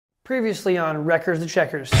Previously on Wreckers the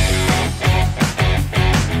Checkers.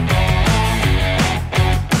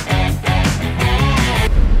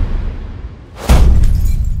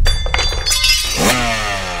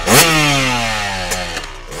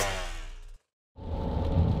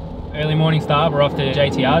 Early morning start, we're off to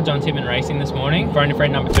JTR, John Tippman Racing this morning. Phone a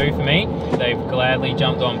friend number 2 for me. They've gladly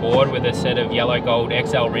jumped on board with a set of yellow gold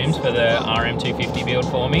XL rims for the RM250 build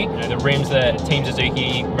for me. You know, the rims that Team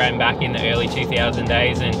Suzuki ran back in the early 2000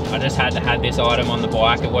 days, and I just had to have this item on the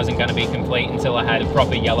bike. It wasn't going to be complete until I had a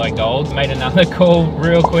proper yellow gold. Made another call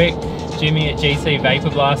real quick. Jimmy at GC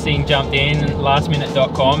Vapor Blasting jumped in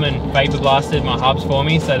lastminute.com and vapor blasted my hubs for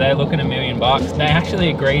me, so they're looking $1 million. They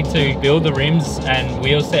actually agreed to build the rims and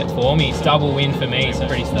wheel set for me. It's double win for me, so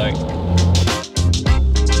pretty stoked.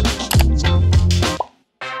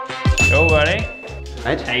 Cool, buddy.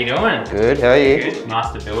 Mate. How you doing? Good, how are you? Good.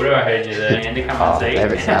 Master builder, I heard you there. And to come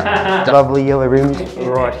and see. Lovely yellow rims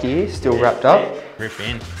right here, still wrapped up. Rip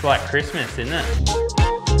in. It's like Christmas, isn't it?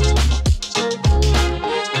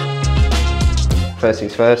 First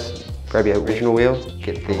things first, grab your original wheel,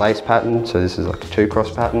 get the lace pattern, so this is like a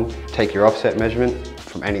 2-cross pattern. Take your offset measurement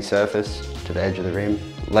from any surface to the edge of the rim.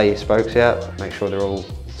 Lay your spokes out, make sure they're all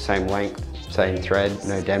the same length, same thread,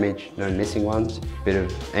 no damage, no missing ones. Bit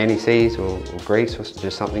of anti-seize or grease or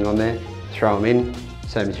just something on there. Throw them in,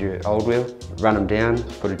 same as your old wheel. Run them down,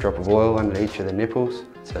 put a drop of oil under each of the nipples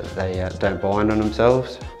so that they don't bind on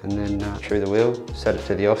themselves, and then true the wheel, set it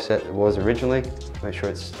to the offset it was originally, make sure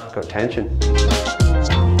it's got tension.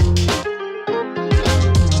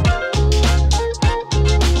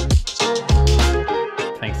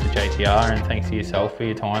 Thanks to JTR and thanks to yourself for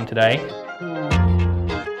your time today.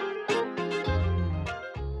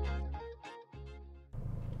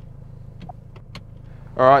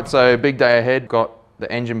 All right, so big day ahead. Got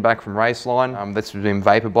the engine back from Raceline. This has been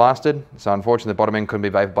vapor blasted. So unfortunately the bottom end couldn't be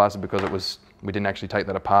vapor blasted because we didn't actually take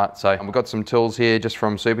that apart. So we've got some tools here just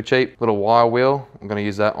from Super Cheap. Little wire wheel. I'm gonna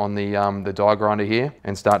use that on the die grinder here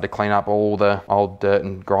and start to clean up all the old dirt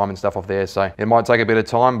and grime and stuff off there. So it might take a bit of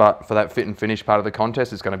time, but for that fit and finish part of the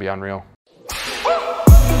contest, it's gonna be unreal.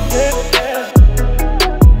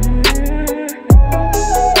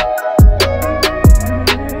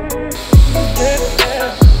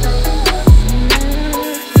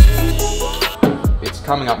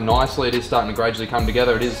 Coming up nicely, it is starting to gradually come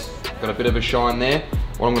together. It is got a bit of a shine there.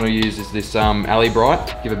 What I'm going to use is this Alley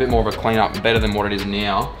Bright, give a bit more of a clean up, better than what it is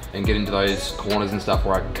now, and get into those corners and stuff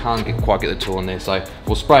where I can't quite get the tool in there. So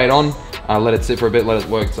we'll spray it on, let it sit for a bit, let it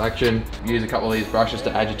work its action, use a couple of these brushes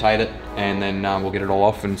to agitate it, and then we'll get it all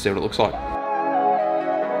off and see what it looks like.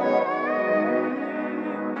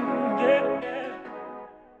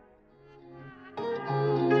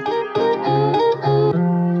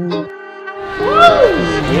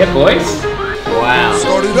 Yeah, boys. Wow.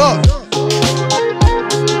 Start it up.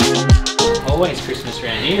 Always Christmas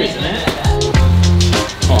around here, isn't it?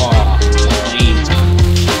 Oh, clean.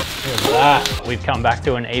 Look at that. We've come back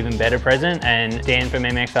to an even better present, and Dan from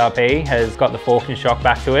MXRP has got the fork and shock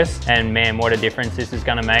back to us, and man, what a difference this is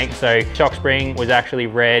gonna make. So shock spring was actually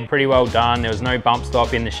red, pretty well done. There was no bump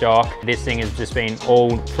stop in the shock. This thing has just been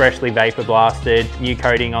all freshly vapor blasted, new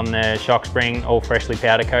coating on the shock spring, all freshly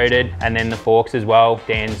powder coated, and then the forks as well.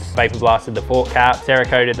 Dan's vapor blasted the fork cap,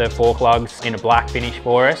 Cerakoted the fork lugs in a black finish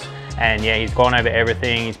for us. And yeah, he's gone over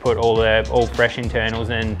everything. He's put all fresh internals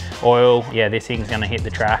and oil. Yeah, this thing's gonna hit the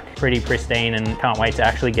track. Pretty pristine, and can't wait to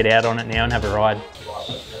actually get out on it now and have a ride.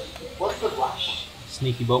 What's the blush?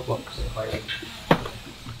 Sneaky bolt box.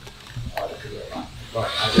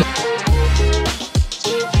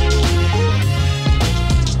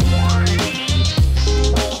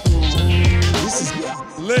 This is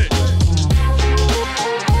lit.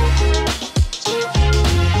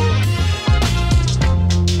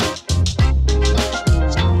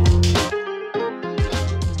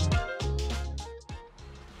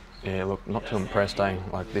 Yeah, look, not too impressed, eh?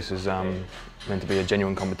 Like this is meant to be a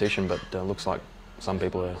genuine competition, but looks like some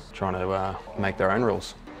people are trying to make their own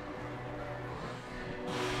rules.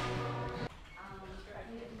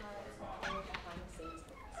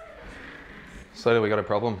 So do we got a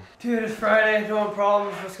problem? Dude, it's Friday, no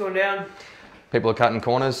problems, what's going down? People are cutting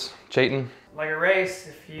corners, cheating. Like a race,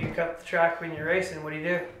 if you cut the track when you're racing, what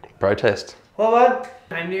do? Protest. Well, bud,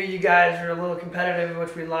 I knew you guys were a little competitive,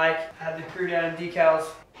 which we like. Had the crew down in Decals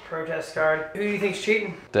protest card. Who do you think's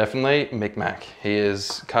cheating? Definitely MICMAC. He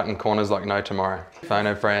is cutting corners like no tomorrow.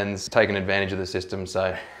 Phono friends taking advantage of the system,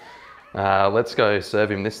 so let's go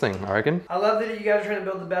serve him this thing, I reckon. I love that you guys are trying to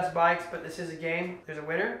build the best bikes, but this is a game. There's a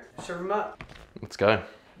winner. Serve him up. Let's go.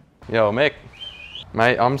 Yo, Mick.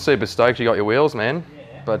 Mate, I'm super stoked you got your wheels, man.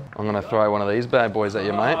 Yeah. but I'm gonna throw one of these bad boys at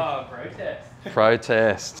you, mate. Oh, protest.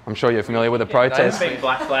 Protest. I'm sure you're familiar with a protest. It's been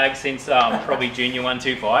black flag since probably Junior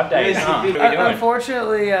 125 days. Huh? What are we doing?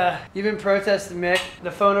 Unfortunately, you've been protesting, Mick.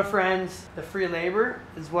 The phone a friends, the free labor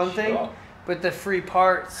is one thing. Sure. But the free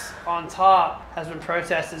parts on top has been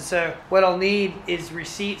protested. So what I'll need is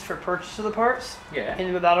receipts for purchase of the parts. Yeah.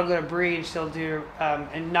 And that'll go to Bree, and she'll do,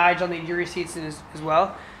 and Nige, I'll need your receipts in as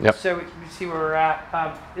well. Yep. So we can see where we're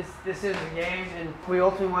at. This is a game, and we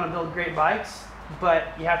ultimately want to build great bikes, but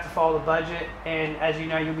you have to follow the budget. And as you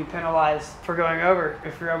know, you'll be penalized for going over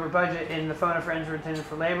if you're over budget, and the phone of friends are intended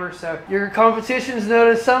for labor. So your competition's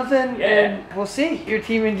noticed something, Yeah. and we'll see. Your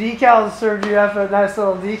team in Decals served you up a nice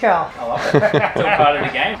little decal. I love it. It's all part of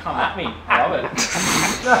the game. Come at me. I love it.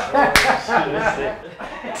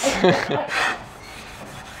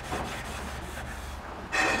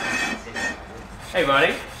 Hey,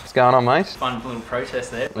 buddy. What's going on, mate? Fun little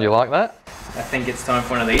protest there. You like that? I think it's time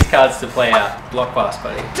for one of these cards to play out. Block pass,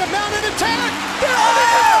 buddy. To mount an attack! They're on the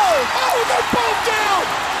ground! Oh, they're both down!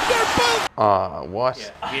 They're both... What?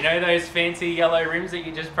 Yeah. You know those fancy yellow rims that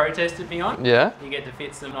you just protested me on? Yeah? You get to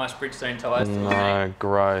fit some nice Bridgestone tyres to them. No,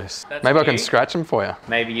 gross. That's Maybe I can you. scratch them for you.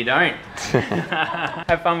 Maybe you don't.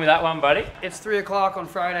 Have fun with that one, buddy. It's 3 o'clock on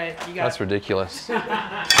Friday. You got That's ridiculous. There he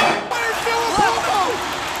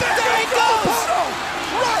goes!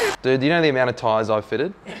 Right! Dude, do you know the amount of tyres I've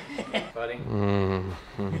fitted? Buddy.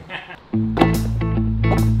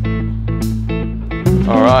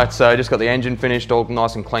 All right, so just got the engine finished, all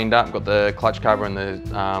nice and cleaned up. Got the clutch cover and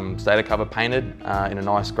the stator cover painted in a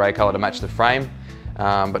nice grey colour to match the frame.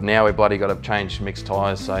 But now we've bloody got to change mixed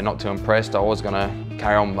tyres, so not too impressed. I was going to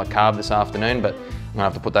carry on with my carb this afternoon, but I'm going to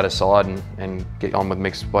have to put that aside and get on with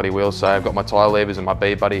mixed bloody wheels. So I've got my tyre levers and my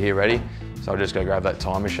B buddy here ready. So I'll just go grab that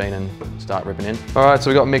time machine and start ripping in. All right, so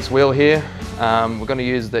we've got mixed wheel here. We're gonna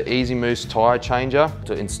use the Easy Moose tyre changer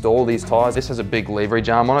to install these tyres. This has a big leverage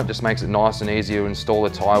arm on it, just makes it nice and easy to install the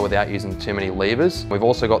tyre without using too many levers. We've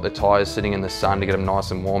also got the tyres sitting in the sun to get them nice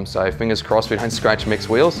and warm. So fingers crossed we don't scratch mixed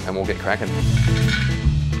wheels and we'll get cracking.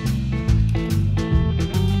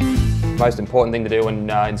 Most important thing to do when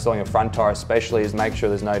installing a front tyre especially is make sure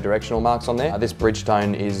there's no directional marks on there. This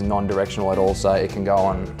Bridgestone is non-directional at all, so it can go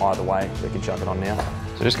on either way. We can chuck it on now.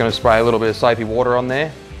 So just going to spray a little bit of soapy water on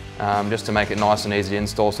there just to make it nice and easy to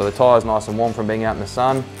install. So the tyre's nice and warm from being out in the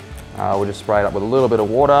sun. We'll just spray it up with a little bit of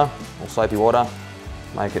water or soapy water,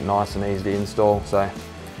 make it nice and easy to install. So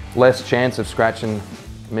less chance of scratching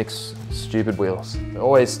Mick's stupid wheels.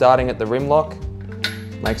 Always starting at the rim lock,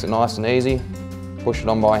 makes it nice and easy. Push it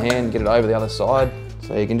on by hand, get it over the other side.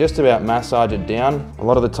 So you can just about massage it down. A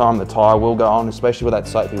lot of the time the tyre will go on, especially with that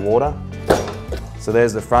soapy water. So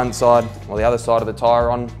there's the front side, or the other side of the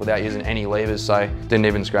tyre on without using any levers, so didn't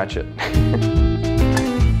even scratch it.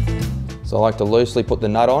 So I like to loosely put the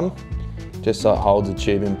nut on, just so it holds the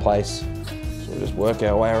tube in place. So we'll just work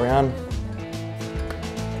our way around.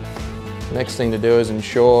 Next thing to do is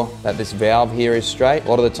ensure that this valve here is straight. A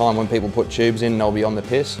lot of the time when people put tubes in, they'll be on the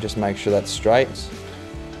piss. Just make sure that's straight.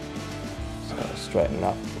 So straighten it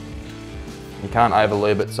up. You can't over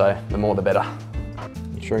lube it, so the more the better.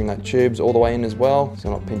 Ensuring that tube's all the way in as well, so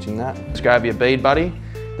you're not pinching that. Just grab your bead buddy.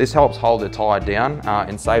 This helps hold the tyre down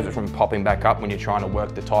and saves it from popping back up when you're trying to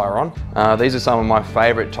work the tyre on. These are some of my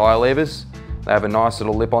favourite tyre levers. They have a nice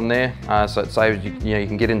little lip on there, so it saves you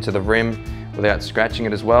can get into the rim without scratching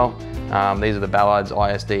it as well. These are the Ballard's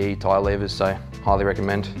ISDE tyre levers, so highly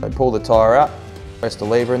recommend. So pull the tyre out, press the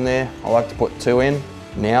lever in there. I like to put 2 in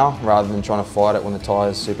now rather than trying to fight it when the tyre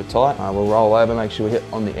is super tight. We'll roll over, make sure we hit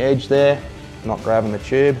on the edge there, not grabbing the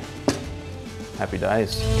tube. Happy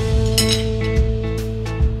days.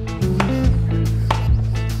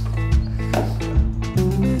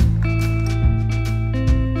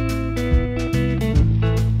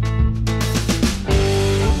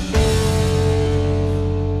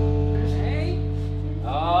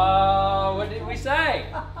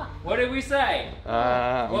 What did we say?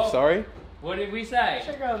 I'm sorry? What did we say?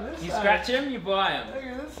 Check out this You side. scratch them, you buy them. Look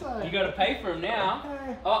at this side. You got to pay for them now.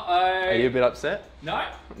 Okay. Uh-oh. Are you a bit upset? No,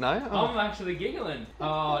 No? Oh. I'm actually giggling.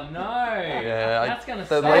 Oh no. Yeah, That's gonna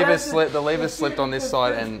the suck. lever slipped on this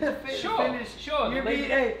side and Sure. Your the lever-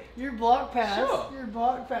 hey, your block pass. Sure. Your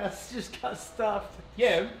block pass just got stuffed.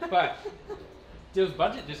 Yeah, but Dill's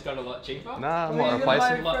budget just got a lot cheaper. nah, I'm Well, not you gotta buy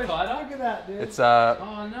replacing. A lot fresh- tighter? Look at that, dude. It's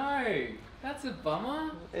Oh no. That's a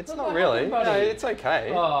bummer. it's Look not what really. happened, buddy. No, it's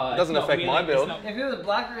okay. Oh, It doesn't it's not affect my really- build. it's not- If it was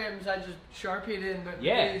black rims, I'd just Sharpie it in. But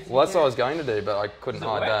Yeah. these, Well, that's you what I was going to do, but I couldn't Is it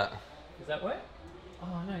hide wet? that. Does that work?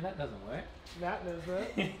 Oh no, that doesn't work. That does,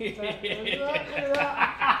 right?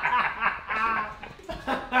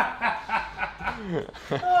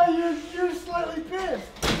 Oh, you're slightly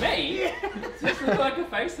pissed. Me? Just look like a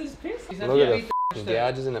face that's pissed. Look at the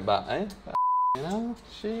gouges in it, but eh? You know,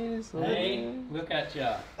 jeez. Hey, look at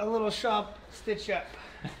ya. A little shop stitch up.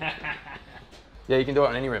 Yeah, you can do it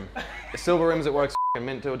on any rim. The silver rims it works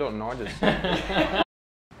mint too. Do it on NIGE'S.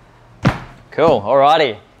 Cool,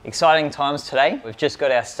 alrighty. Exciting times today. We've just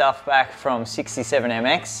got our stuff back from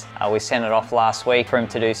 67MX. We sent it off last week for him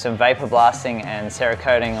to do some vapor blasting and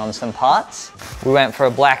Cerakoting on some parts. We went for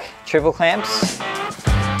a black triple clamps.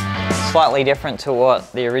 Slightly different to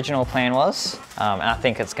what the original plan was. And I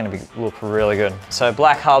think it's gonna look really good. So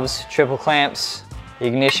black hubs, triple clamps,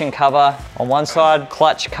 ignition cover on one side,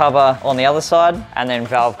 clutch cover on the other side, and then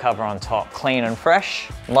valve cover on top. Clean and fresh.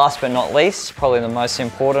 Last but not least, probably the most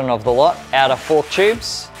important of the lot, outer fork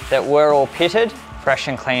tubes that were all pitted, fresh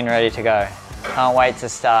and clean, ready to go. Can't wait to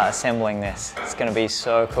start assembling this. It's gonna be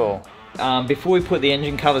so cool. Before we put the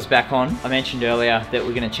engine covers back on, I mentioned earlier that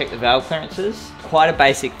we're going to check the valve clearances. Quite a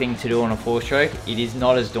basic thing to do on a 4-stroke. It is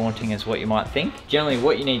not as daunting as what you might think. Generally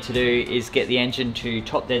what you need to do is get the engine to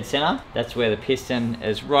top dead center. That's where the piston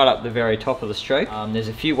is right up the very top of the stroke. There's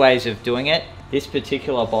a few ways of doing it. This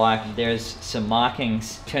particular bike, there's some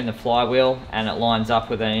markings. Turn the flywheel and it lines up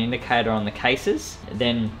with an indicator on the cases.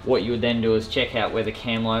 Then what you would then do is check out where the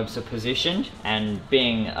cam lobes are positioned, and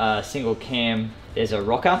being a single cam, there's a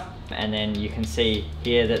rocker, and then you can see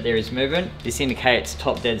here that there is movement. This indicates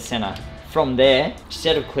top dead center. From there,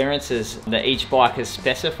 set of clearances that each bike is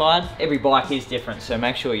specified. Every bike is different, so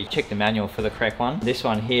make sure you check the manual for the correct one. This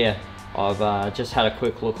one here, I've just had a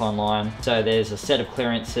quick look online. So there's a set of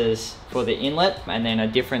clearances for the inlet and then a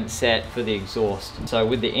different set for the exhaust. So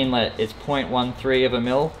with the inlet, it's 0.13 of a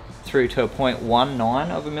mil through to a 0.19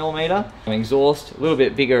 of a millimeter. Exhaust, a little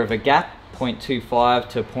bit bigger of a gap, 0.25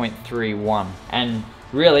 to 0.31. And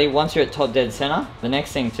really, once you're at top dead center, the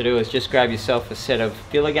next thing to do is just grab yourself a set of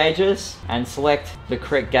feeler gauges and select the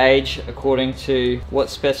correct gauge according to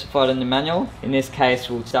what's specified in the manual. In this case,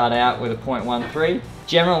 we'll start out with a 0.13.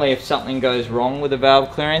 Generally, if something goes wrong with the valve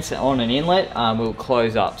clearance on an inlet, we'll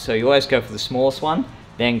close up. So you always go for the smallest one,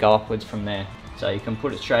 then go upwards from there. So you can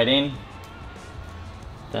put it straight in.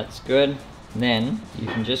 That's good. Then you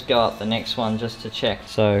can just go up the next one just to check.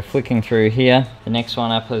 So flicking through here, the next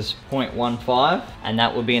one up is 0.15, and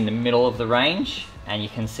that will be in the middle of the range. And you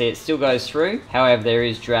can see it still goes through. However, there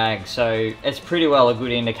is drag, so it's pretty well a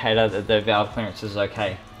good indicator that the valve clearance is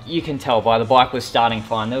okay. You can tell by the bike was starting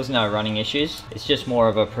fine. There was no running issues. It's just more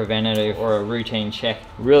of a preventative or a routine check.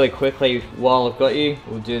 Really quickly, while I've got you,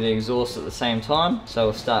 we'll do the exhaust at the same time. So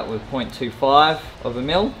we'll start with 0.25 of a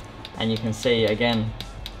mil, and you can see again,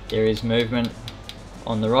 there is movement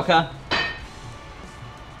on the rocker.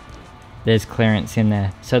 There's clearance in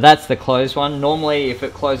there. So that's the closed one. Normally, if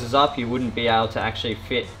it closes up, you wouldn't be able to actually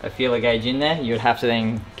fit a feeler gauge in there. You'd have to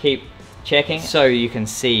then keep checking so you can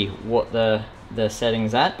see what the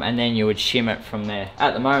settings at, and then you would shim it from there.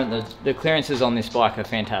 At the moment, the clearances on this bike are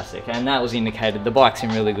fantastic, and that was indicated the bike's in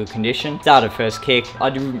really good condition. Started first kick. I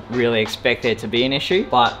didn't really expect there to be an issue,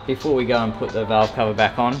 but before we go and put the valve cover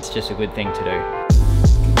back on, it's just a good thing to do.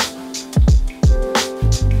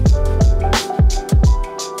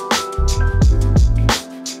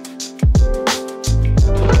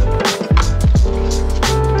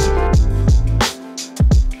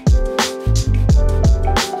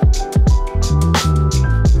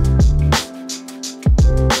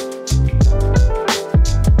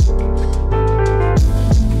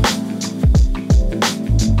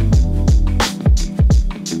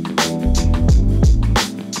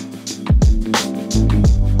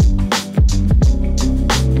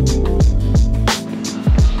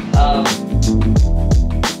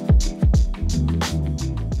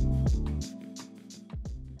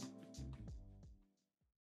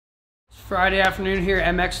 Friday afternoon here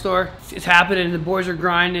at MXstore. It's happening, the boys are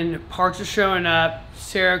grinding, parts are showing up,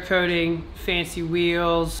 Cerakoting, fancy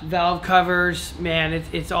wheels, valve covers. Man,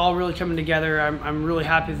 it's all really coming together. I'm really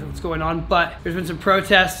happy with what's going on, but there's been some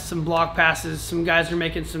protests, some block passes, some guys are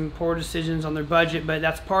making some poor decisions on their budget, but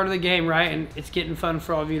that's part of the game, right? And it's getting fun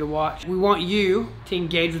for all of you to watch. We want you to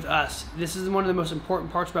engage with us. This is one of the most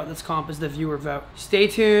important parts about this comp is the viewer vote. Stay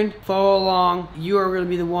tuned, follow along. You are going to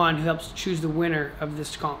be the one who helps choose the winner of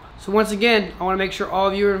this comp. So once again, I want to make sure all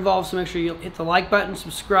of you are involved, so make sure you hit the like button,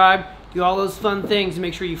 subscribe, do all those fun things, and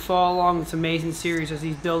make sure you follow along this amazing series as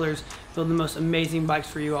these builders build the most amazing bikes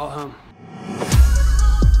for you all at home.